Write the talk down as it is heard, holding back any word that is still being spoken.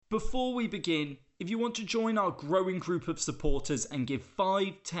Before we begin, if you want to join our growing group of supporters and give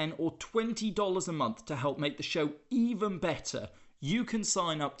 $5, $10 or $20 a month to help make the show even better, you can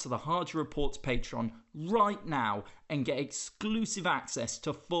sign up to the Hardy Reports Patreon right now and get exclusive access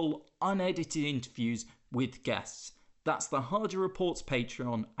to full unedited interviews with guests. That's the Hardy Reports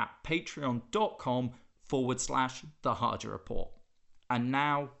Patreon at patreon.com/The Hardy Report. And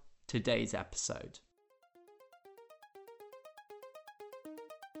now, today's episode.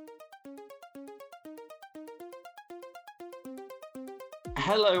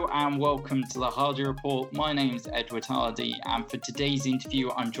 Hello and welcome to the Hardy Report. My name is Edward Hardy, and for today's interview,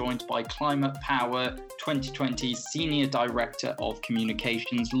 I'm joined by Climate Power 2020's Senior Director of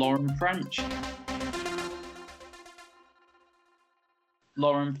Communications, Lauren French.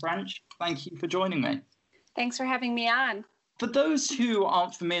 Lauren French, thank you for joining me. Thanks for having me on. For those who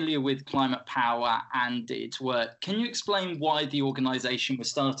aren't familiar with Climate Power and its work, can you explain why the organisation was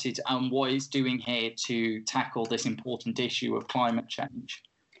started and what it's doing here to tackle this important issue of climate change?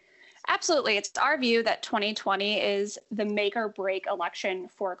 Absolutely. It's our view that 2020 is the make or break election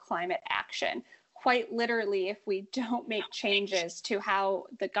for climate action. Quite literally, if we don't make changes to how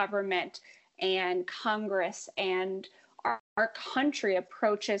the government and Congress and our country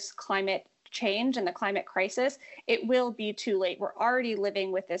approaches climate change and the climate crisis, it will be too late. We're already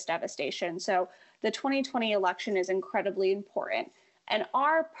living with this devastation. So the 2020 election is incredibly important. And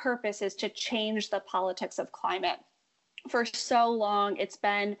our purpose is to change the politics of climate. For so long, it's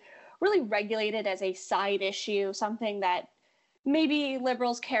been really regulated as a side issue, something that maybe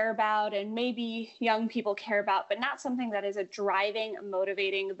liberals care about and maybe young people care about, but not something that is a driving,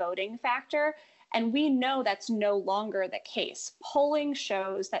 motivating voting factor. And we know that's no longer the case. Polling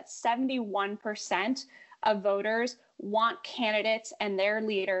shows that 71% of voters want candidates and their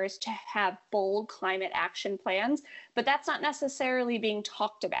leaders to have bold climate action plans, but that's not necessarily being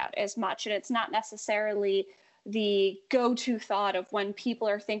talked about as much. And it's not necessarily the go-to thought of when people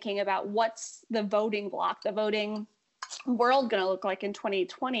are thinking about what's the voting block, the voting world going to look like in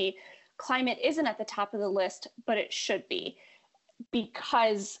 2020. Climate isn't at the top of the list, but it should be,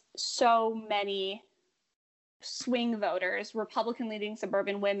 because so many swing voters, Republican-leaning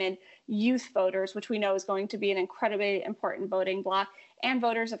suburban women, youth voters, which we know is going to be an incredibly important voting bloc, and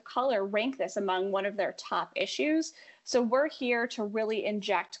voters of color rank this among one of their top issues. So we're here to really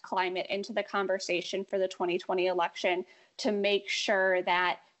inject climate into the conversation for the 2020 election to make sure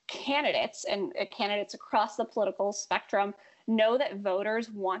that candidates and candidates across the political spectrum know that voters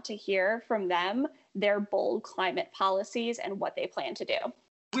want to hear from them their bold climate policies and what they plan to do.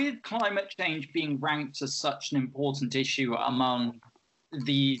 With climate change being ranked as such an important issue among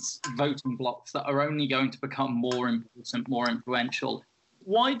these voting blocs that are only going to become more important, more influential,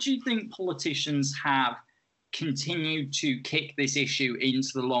 why do you think politicians have continued to kick this issue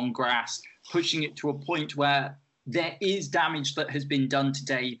into the long grass, pushing it to a point where there is damage that has been done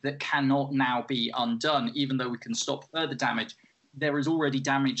today that cannot now be undone? Even though we can stop further damage, there is already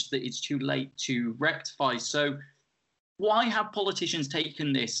damage that it's too late to rectify. So why have politicians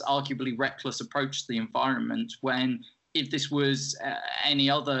taken this arguably reckless approach to the environment when, if this was any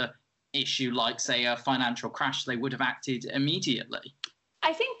other issue, like, say, a financial crash, they would have acted immediately?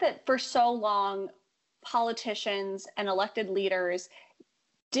 I think that for so long, politicians and elected leaders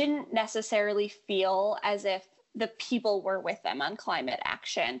didn't necessarily feel as if the people were with them on climate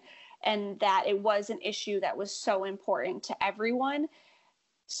action, and that it was an issue that was so important to everyone.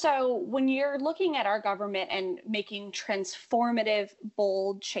 So when you're looking at our government and making transformative,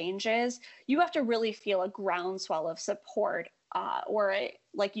 bold changes, you have to really feel a groundswell of support or,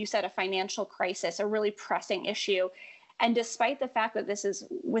 like you said, a financial crisis, a really pressing issue. And despite the fact that this is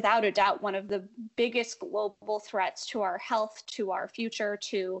without a doubt one of the biggest global threats to our health, to our future,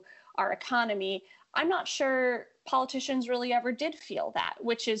 to our economy, I'm not sure politicians really ever did feel that,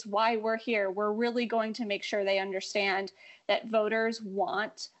 which is why we're here. We're really going to make sure they understand that voters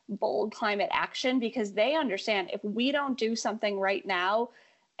want bold climate action, because they understand if we don't do something right now,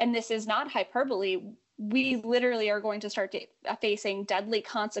 and this is not hyperbole, we literally are going to start facing deadly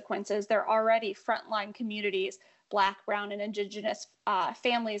consequences. There are already frontline communities, Black, Brown, and Indigenous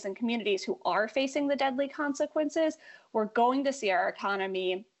families and communities who are facing the deadly consequences. We're going to see our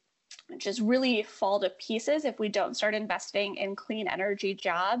economy just really fall to pieces if we don't start investing in clean energy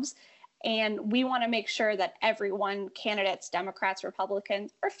jobs. And we want to make sure that everyone, candidates, Democrats,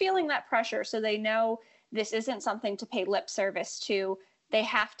 Republicans, are feeling that pressure so they know this isn't something to pay lip service to. They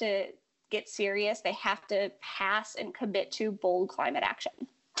have to get serious. They have to pass and commit to bold climate action.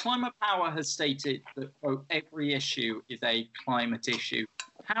 Climate Power has stated that, quote, every issue is a climate issue.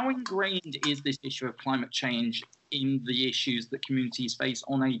 How ingrained is this issue of climate change in the issues that communities face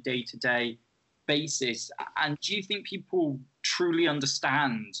on a day-to-day basis? And do you think people truly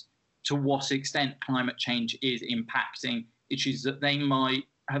understand to what extent climate change is impacting issues that they might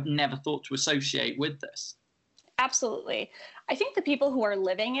have never thought to associate with this? Absolutely. I think the people who are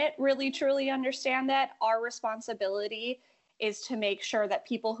living it really, truly understand that. Our responsibility is to make sure that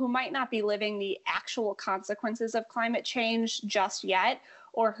people who might not be living the actual consequences of climate change just yet,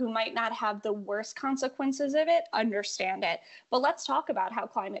 or who might not have the worst consequences of it, understand it. But let's talk about how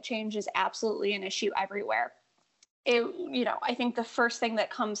climate change is absolutely an issue everywhere. I think the first thing that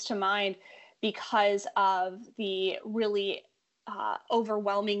comes to mind, because of the really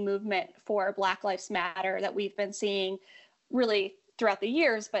overwhelming movement for Black Lives Matter that we've been seeing really throughout the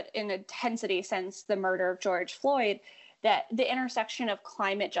years, but in intensity since the murder of George Floyd, that the intersection of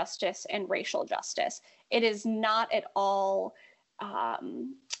climate justice and racial justice, it is not at all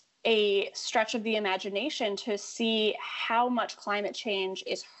a stretch of the imagination to see how much climate change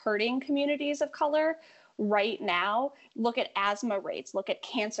is hurting communities of color right now. Look at asthma rates, look at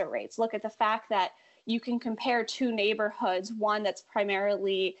cancer rates, look at the fact that you can compare two neighborhoods, one that's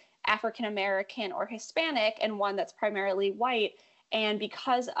primarily African American or Hispanic and one that's primarily white. And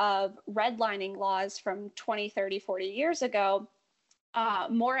because of redlining laws from 20, 30, 40 years ago,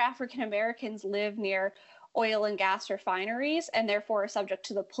 more African Americans live near oil and gas refineries and therefore are subject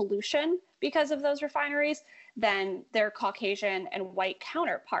to the pollution because of those refineries than their Caucasian and white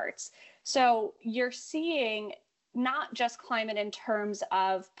counterparts. So you're seeing not just climate in terms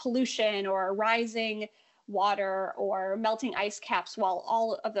of pollution or rising water or melting ice caps, while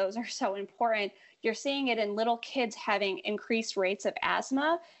all of those are so important, you're seeing it in little kids having increased rates of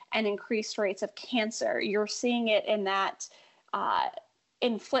asthma and increased rates of cancer. You're seeing it in that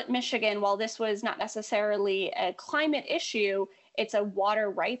in Flint, Michigan, while this was not necessarily a climate issue, it's a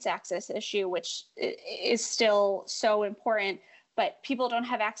water rights access issue, which is still so important. But people don't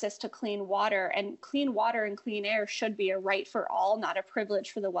have access to clean water, and clean water and clean air should be a right for all, not a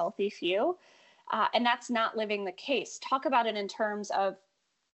privilege for the wealthy few. And that's not living the case. Talk about it in terms of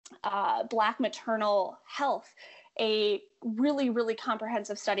Black maternal health. A really, really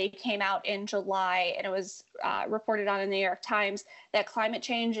comprehensive study came out in July, and it was reported on in the New York Times that climate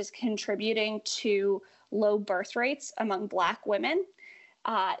change is contributing to low birth rates among Black women.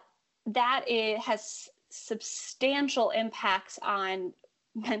 Has substantial impacts on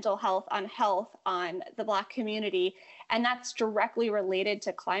mental health, on the Black community, and that's directly related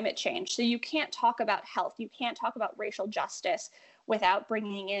to climate change. So you can't talk about health, you can't talk about racial justice without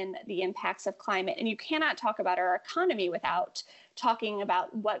bringing in the impacts of climate, and you cannot talk about our economy without talking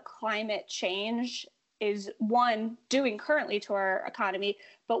about what climate change is, one, doing currently to our economy,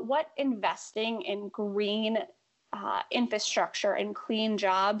 but what investing in green infrastructure and clean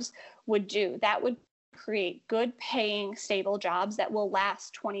jobs would do. That would create good paying, stable jobs that will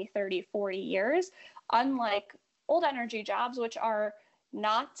last 20, 30, 40 years, unlike old energy jobs, which are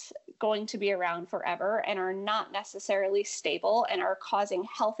not going to be around forever and are not necessarily stable and are causing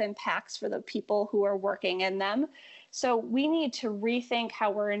health impacts for the people who are working in them. So we need to rethink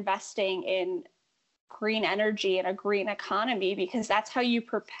how we're investing in green energy and a green economy, because that's how you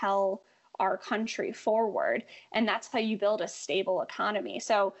propel our country forward, and that's how you build a stable economy.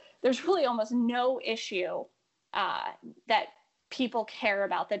 So there's really almost no issue that people care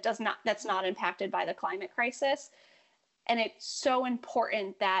about that's not impacted by the climate crisis. And it's so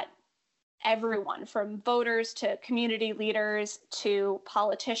important that everyone, from voters to community leaders to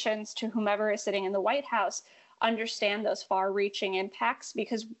politicians to whomever is sitting in the White House, understand those far-reaching impacts,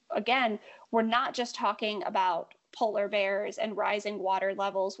 because again, we're not just talking about polar bears and rising water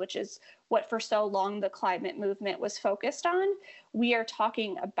levels, which is what for so long the climate movement was focused on. We are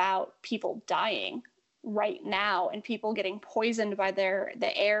talking about people dying right now and people getting poisoned by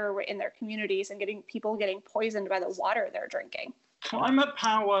the air in their communities, and people getting poisoned by the water they're drinking. Climate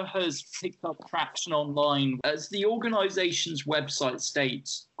Power has picked up traction online. As the organization's website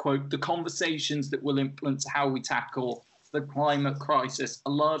states, quote, "The conversations that will influence how we tackle the climate crisis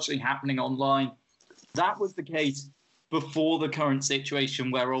are largely happening online." That was the case before the current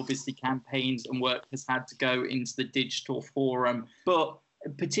situation, where obviously campaigns and work has had to go into the digital forum. But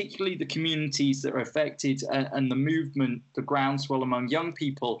particularly the communities that are affected and the movement, the groundswell among young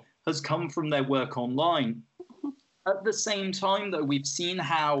people, has come from their work online. At the same time, though, we've seen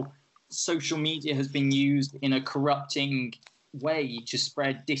how social media has been used in a corrupting way to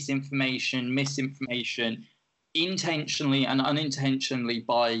spread disinformation, misinformation, intentionally and unintentionally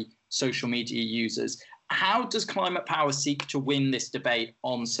by social media users. How does Climate Power seek to win this debate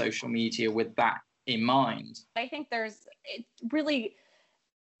on social media with that in mind? I think it really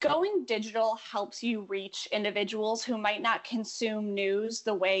going digital helps you reach individuals who might not consume news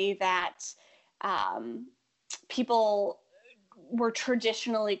the way that people were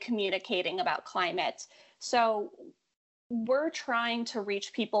traditionally communicating about climate. So we're trying to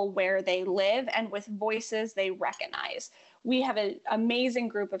reach people where they live and with voices they recognize. We have an amazing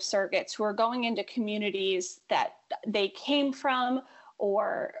group of surrogates who are going into communities that they came from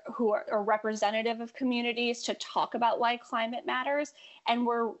or who are representative of communities to talk about why climate matters. And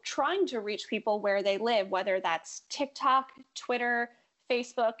we're trying to reach people where they live, whether that's TikTok, Twitter,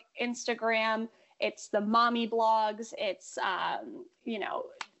 Facebook, Instagram. It's the mommy blogs. It's,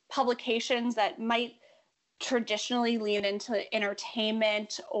 publications that might traditionally lean into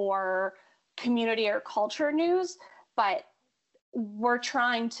entertainment or community or culture news, but we're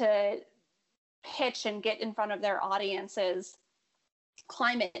trying to pitch and get in front of their audiences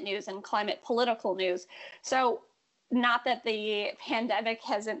climate news and climate political news. So not that the pandemic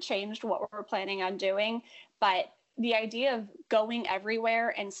hasn't changed what we're planning on doing, but the idea of going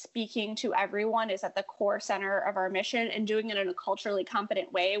everywhere and speaking to everyone is at the core center of our mission, and doing it in a culturally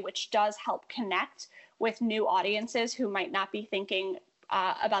competent way, which does help connect with new audiences who might not be thinking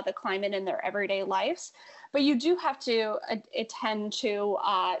about the climate in their everyday lives. But you do have to attend to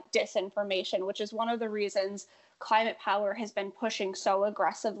disinformation, which is one of the reasons Climate Power has been pushing so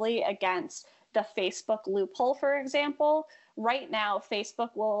aggressively against the Facebook loophole, for example. Right now, Facebook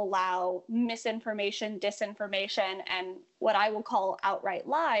will allow misinformation, disinformation, and what I will call outright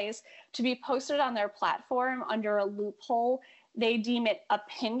lies to be posted on their platform under a loophole. They deem it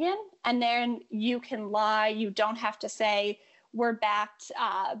opinion, and then you can lie. You don't have to say, we're backed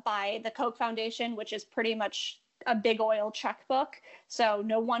by the Koch Foundation, which is pretty much a big oil checkbook. So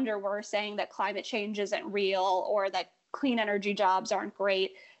no wonder we're saying that climate change isn't real or that clean energy jobs aren't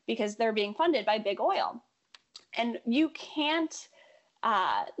great, because they're being funded by big oil. And you can't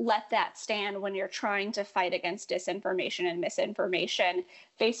let that stand when you're trying to fight against disinformation and misinformation.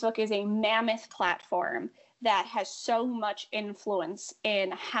 Facebook is a mammoth platform that has so much influence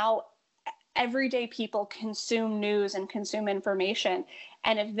in how everyday people consume news and consume information.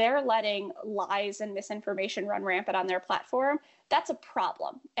 And if they're letting lies and misinformation run rampant on their platform, that's a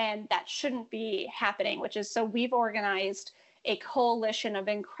problem. And that shouldn't be happening, which is so we've organized a coalition of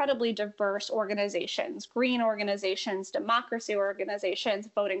incredibly diverse organizations, green organizations, democracy organizations,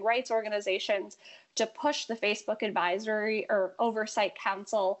 voting rights organizations, to push the Facebook Advisory or Oversight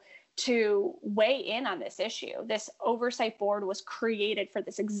Council to weigh in on this issue. This oversight board was created for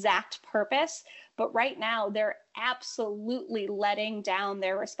this exact purpose, but right now they're absolutely letting down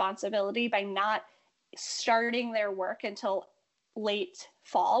their responsibility by not starting their work until late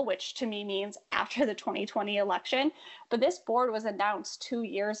fall, which to me means after the 2020 election. But this board was announced 2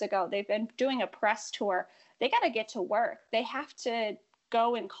 years ago. They've been doing a press tour. They got to get to work. They have to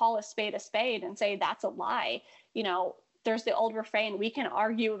go and call a spade and say that's a lie. There's the old refrain, we can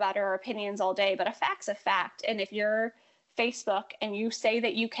argue about our opinions all day, but a fact's a fact. And if you're Facebook and you say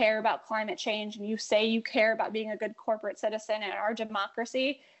that you care about climate change and you say you care about being a good corporate citizen in our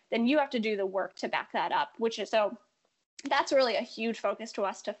democracy, then you have to do the work to back that up, so that's really a huge focus to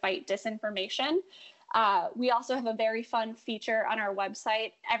us, to fight disinformation. We also have a very fun feature on our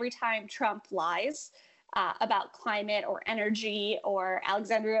website. Every time Trump lies about climate or energy or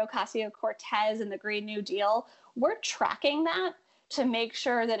Alexandria Ocasio-Cortez and the Green New Deal, we're tracking that to make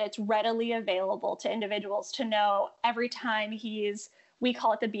sure that it's readily available to individuals to know every time we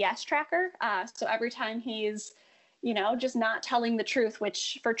call it the BS tracker. So every time he's, just not telling the truth,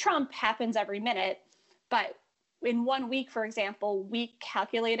 which for Trump happens every minute. But in 1 week, for example, we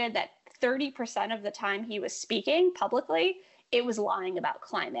calculated that 30% of the time he was speaking publicly, it was lying about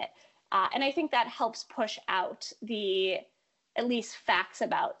climate. And I think that helps push out at least facts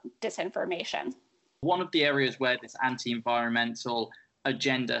about disinformation. One of the areas where this anti-environmental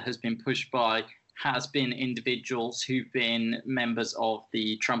agenda has been pushed by has been individuals who've been members of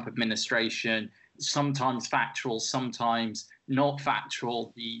the Trump administration, sometimes factual, sometimes not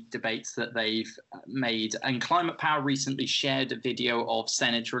factual, the debates that they've made. And Climate Power recently shared a video of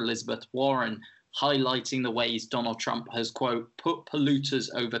Senator Elizabeth Warren highlighting the ways Donald Trump has, quote, put polluters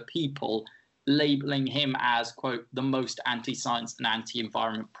over people, labeling him as, quote, the most anti-science and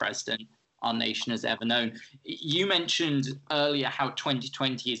anti-environment president our nation has ever known. You mentioned earlier how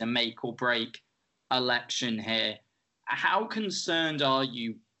 2020 is a make or break election here. How concerned are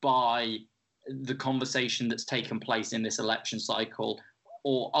you by the conversation that's taken place in this election cycle,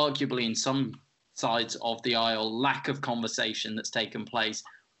 or arguably in some sides of the aisle, lack of conversation that's taken place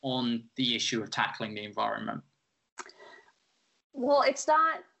on the issue of tackling the environment? Well, it's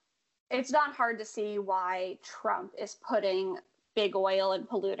not hard to see why Trump is putting big oil and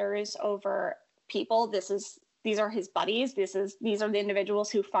polluters over people. These are his buddies. These are the individuals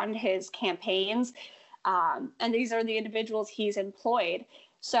who fund his campaigns. And these are the individuals he's employed.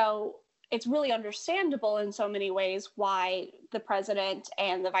 So it's really understandable in so many ways why the president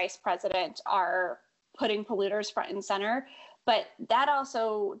and the vice president are putting polluters front and center. But that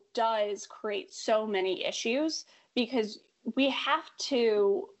also does create so many issues because we have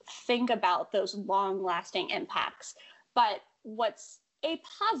to think about those long-lasting impacts. But what's a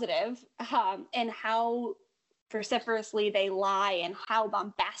positive in how vociferously they lie and how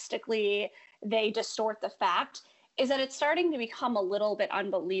bombastically they distort the fact is that it's starting to become a little bit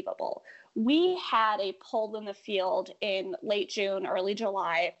unbelievable. We had a poll in the field in late June, early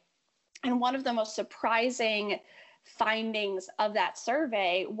July, and one of the most surprising findings of that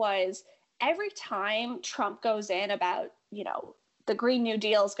survey was every time Trump goes in about, the Green New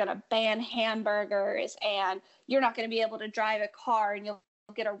Deal is going to ban hamburgers and you're not going to be able to drive a car and you'll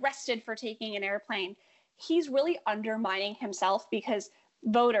get arrested for taking an airplane, he's really undermining himself because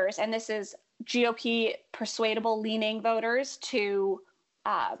voters, and this is GOP persuadable leaning voters to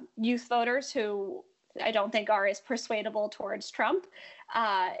youth voters who I don't think are as persuadable towards Trump,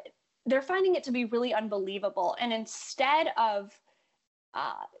 they're finding it to be really unbelievable. And instead of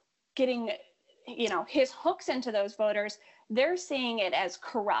getting, his hooks into those voters, they're seeing it as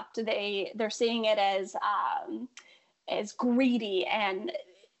corrupt. They're seeing it as greedy. And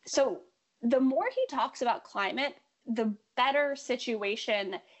so the more he talks about climate, the better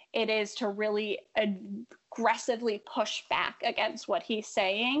situation it is to really aggressively push back against what he's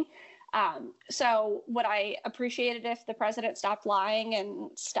saying. So would I appreciate it if the president stopped lying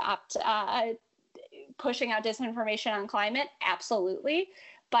and stopped pushing out disinformation on climate? Absolutely.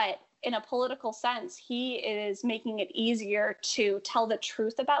 But in a political sense, he is making it easier to tell the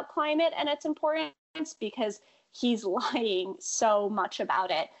truth about climate and its importance because he's lying so much about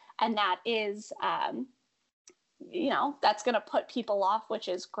it. And that is, that's going to put people off, which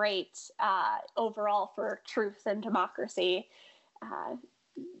is great overall for truth and democracy,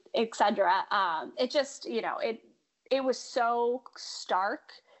 etc. It just, it was so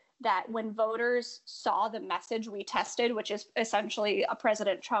stark that when voters saw the message we tested, which is essentially a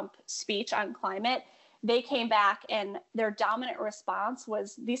President Trump speech on climate, they came back and their dominant response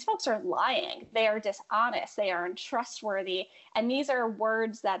was, these folks are lying. They are dishonest. They are untrustworthy. And these are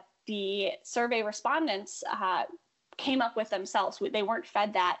words that the survey respondents came up with themselves. They weren't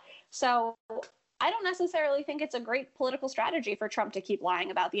fed that. So I don't necessarily think it's a great political strategy for Trump to keep lying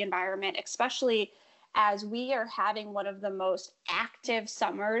about the environment, especially as we are having one of the most active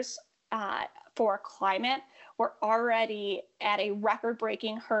summers for climate. We're already at a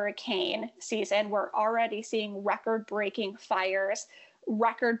record-breaking hurricane season. We're already seeing record-breaking fires,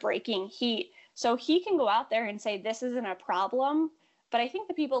 record-breaking heat. So he can go out there and say this isn't a problem. But I think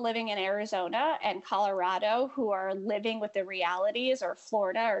the people living in Arizona and Colorado who are living with the realities, or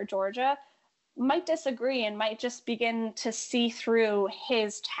Florida or Georgia, might disagree and might just begin to see through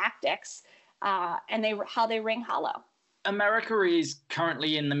his tactics and how they ring hollow. America is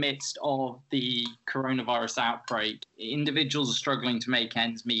currently in the midst of the coronavirus outbreak. Individuals are struggling to make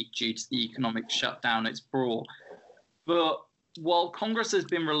ends meet due to the economic shutdown it's brought. But while Congress has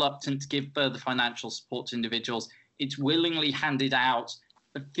been reluctant to give further financial support to individuals, it's willingly handed out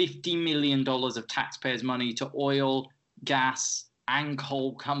 $50 million of taxpayers' money to oil, gas, and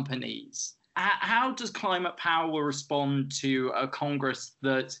coal companies. How does Climate Power respond to a Congress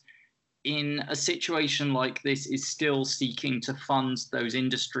that, in a situation like this, is still seeking to fund those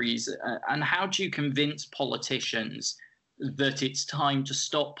industries? And how do you convince politicians that it's time to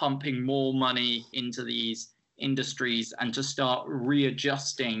stop pumping more money into these industries and to start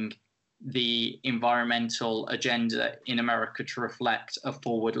readjusting the environmental agenda in America to reflect a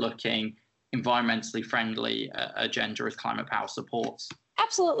forward-looking, environmentally friendly agenda as Climate Power supports?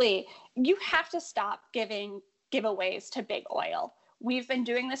 Absolutely. You have to stop giving giveaways to big oil. We've been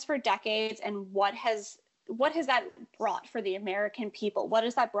doing this for decades, and what has that brought for the American people? What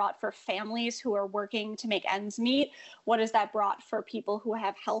has that brought for families who are working to make ends meet? What has that brought for people who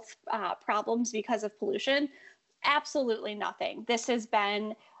have health problems because of pollution? Absolutely nothing. This has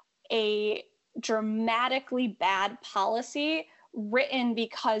been a dramatically bad policy written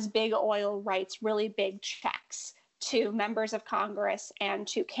because big oil writes really big checks to members of Congress and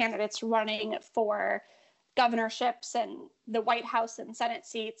to candidates running for governorships and the White House and Senate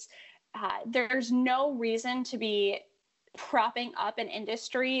seats. There's no reason to be propping up an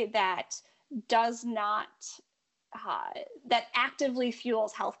industry that does not, that actively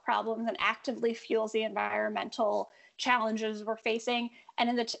fuels health problems and actively fuels the environmental challenges we're facing. And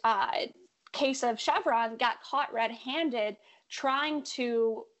in the case of Chevron, got caught red-handed trying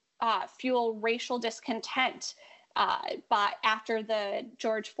to fuel racial discontent after the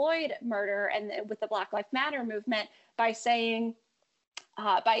George Floyd murder and with the Black Lives Matter movement by saying,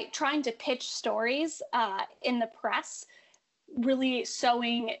 by trying to pitch stories in the press, really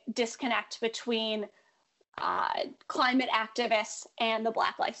sowing disconnect between climate activists and the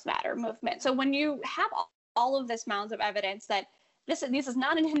Black Lives Matter movement. So when you have all of this mounds of evidence that this is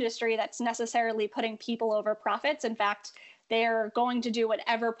not an industry that's necessarily putting people over profits. In fact, they're going to do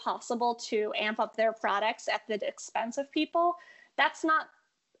whatever possible to amp up their products at the expense of people. That's not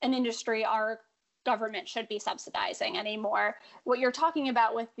an industry our government should be subsidizing anymore. What you're talking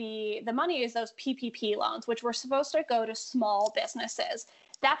about with the money is those PPP loans, which were supposed to go to small businesses.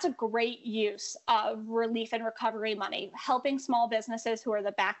 That's a great use of relief and recovery money, helping small businesses who are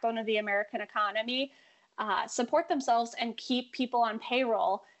the backbone of the American economy support themselves and keep people on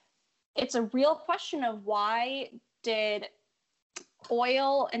payroll. It's a real question of why did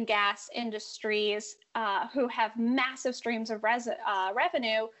oil and gas industries who have massive streams of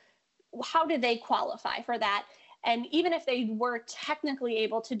revenue, how did they qualify for that? And even if they were technically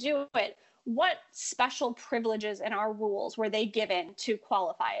able to do it, what special privileges in our rules were they given to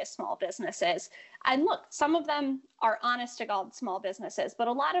qualify as small businesses? And look, some of them are honest to God small businesses, but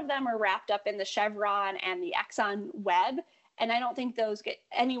a lot of them are wrapped up in the Chevron and the Exxon web. And I don't think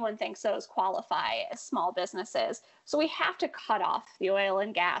anyone thinks those qualify as small businesses. So we have to cut off the oil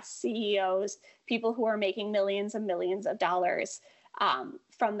and gas CEOs, people who are making millions and millions of dollars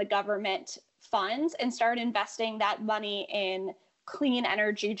from the government funds, and start investing that money in clean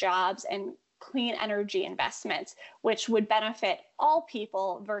energy jobs and clean energy investments, which would benefit all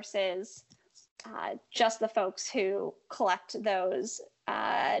people versus just the folks who collect those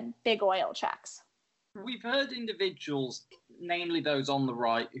big oil checks. We've heard individuals, namely those on the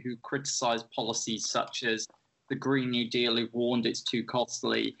right, who criticize policies such as the Green New Deal, who've warned it's too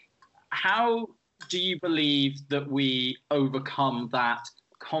costly. How do you believe that we overcome that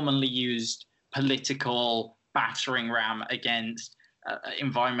commonly used political battering ram against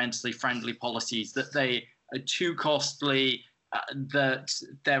environmentally friendly policies, that they are too costly, that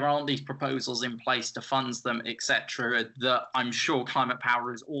there aren't these proposals in place to fund them, etc., that I'm sure Climate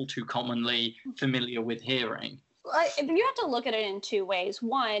Power is all too commonly familiar with hearing? You have to look at it in two ways.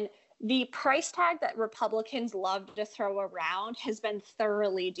 One, the price tag that Republicans love to throw around has been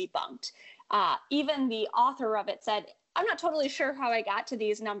thoroughly debunked. Even the author of it said, I'm not totally sure how I got to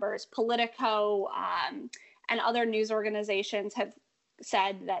these numbers. Politico and other news organizations have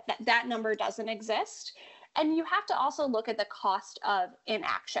said that number doesn't exist. And you have to also look at the cost of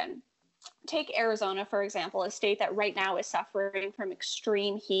inaction. Take Arizona, for example, a state that right now is suffering from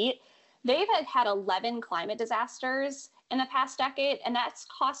extreme heat. They've had 11 climate disasters in the past decade, and that's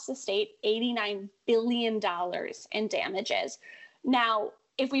cost the state $89 billion in damages. Now,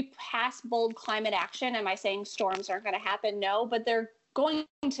 if we pass bold climate action, am I saying storms aren't going to happen? No, but they're going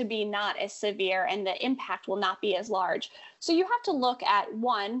to be not as severe and the impact will not be as large. So you have to look at,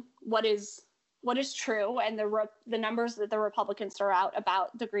 one, what is true, and the numbers that the Republicans throw out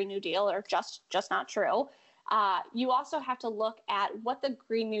about the Green New Deal are just not true. You also have to look at what the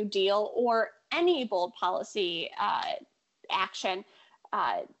Green New Deal or any bold policy action.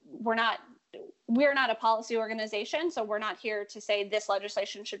 We're not a policy organization, so we're not here to say this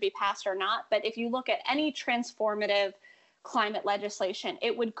legislation should be passed or not. But if you look at any transformative climate legislation,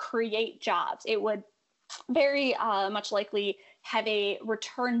 it would create jobs. It would very much likely have a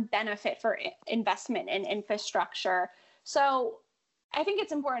return benefit for investment in infrastructure. So I think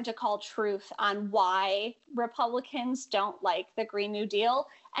it's important to call truth on why Republicans don't like the Green New Deal,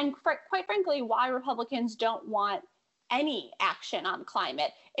 and quite frankly, why Republicans don't want any action on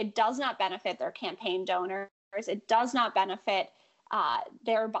climate. It does not benefit their campaign donors. It does not benefit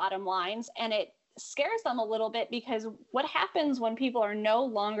their bottom lines. And it scares them a little bit, because what happens when people are no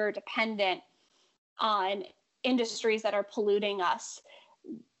longer dependent on industries that are polluting us?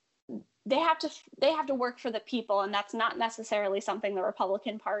 They have to work for the people, and that's not necessarily something the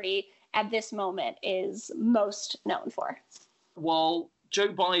Republican Party at this moment is most known for. Well, Joe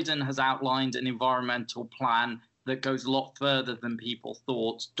Biden has outlined an environmental plan that goes a lot further than people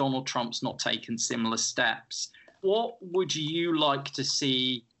thought. Donald Trump's not taken similar steps. What would you like to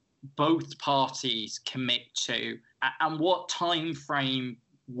see both parties commit to, and what time frame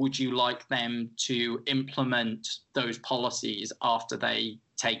would you like them to implement those policies after they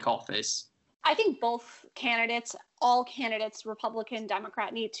take office? I think all candidates, Republican,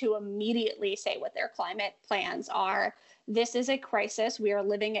 Democrat, need to immediately say what their climate plans are. This is a crisis. We are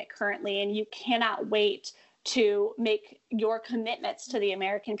living it currently, and you cannot wait to make your commitments to the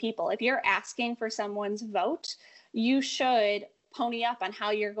American people. If you're asking for someone's vote, you should pony up on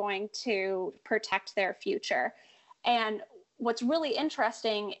how you're going to protect their future. And what's really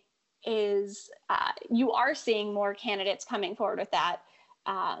interesting is you are seeing more candidates coming forward with that.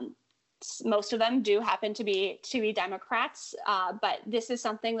 Most of them do happen to be Democrats, but this is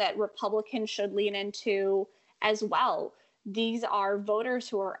something that Republicans should lean into as well. These are voters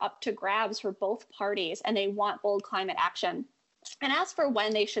who are up to grabs for both parties, and they want bold climate action. And as for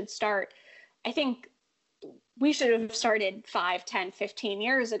when they should start, I think we should have started 5, 10, 15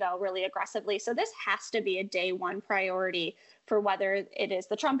 years ago really aggressively. So this has to be a day one priority for whether it is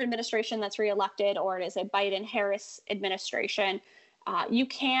the Trump administration that's reelected or it is a Biden-Harris administration. You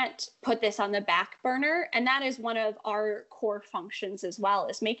can't put this on the back burner. And that is one of our core functions as well,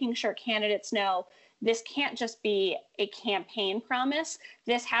 is making sure candidates know this can't just be a campaign promise.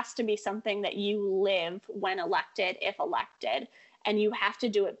 This has to be something that you live when elected, if elected. And you have to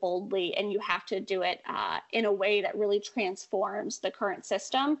do it boldly, and you have to do it in a way that really transforms the current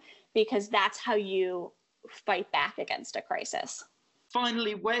system, because that's how you fight back against a crisis.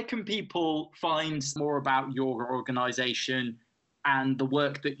 Finally, where can people find more about your organization and the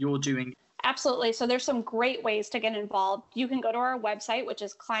work that you're doing? Absolutely. So there's some great ways to get involved. You can go to our website, which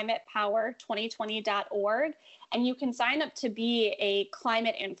is climatepower2020.org, and you can sign up to be a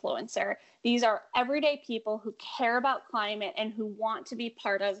climate influencer. These are everyday people who care about climate and who want to be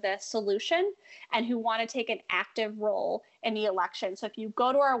part of the solution and who want to take an active role in the election. So if you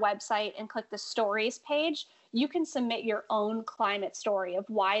go to our website and click the stories page, you can submit your own climate story of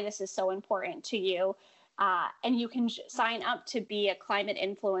why this is so important to you. And you can sign up to be a climate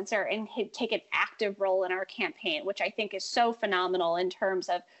influencer and take an active role in our campaign, which I think is so phenomenal in terms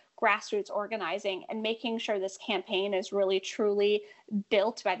of grassroots organizing and making sure this campaign is really, truly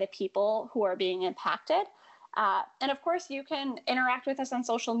built by the people who are being impacted. And of course, you can interact with us on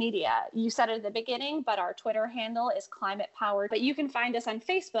social media. You said it at the beginning, but our Twitter handle is Climate Power. But you can find us on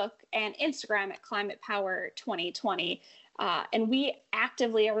Facebook and Instagram at Climate Power 2020. And we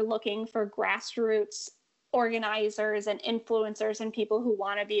actively are looking for grassroots organizers and influencers and people who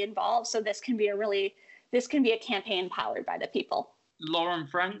want to be involved. So this can be a campaign powered by the people. Lauren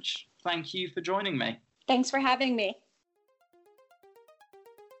French, thank you for joining me. Thanks for having me.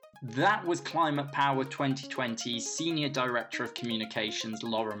 That was Climate Power 2020's Senior Director of Communications,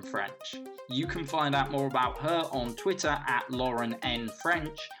 Lauren French. You can find out more about her on Twitter at Lauren N.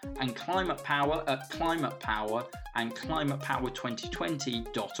 French, and Climate Power at Climate Power and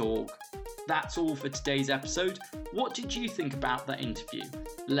climatepower2020.org. That's all for today's episode. What did you think about that interview?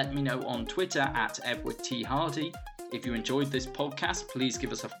 Let me know on Twitter at Edward T. Hardy. If you enjoyed this podcast, please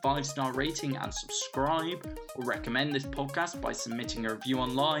give us a 5-star rating and subscribe, or recommend this podcast by submitting a review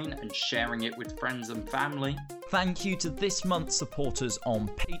online and sharing it with friends and family. Thank you to this month's supporters on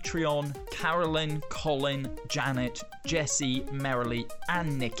Patreon: Carolyn, Colin, Janet, Jessie, Merrily,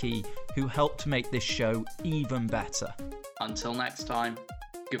 and Nikki, who helped make this show even better. Until next time,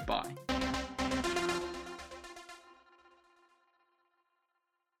 goodbye.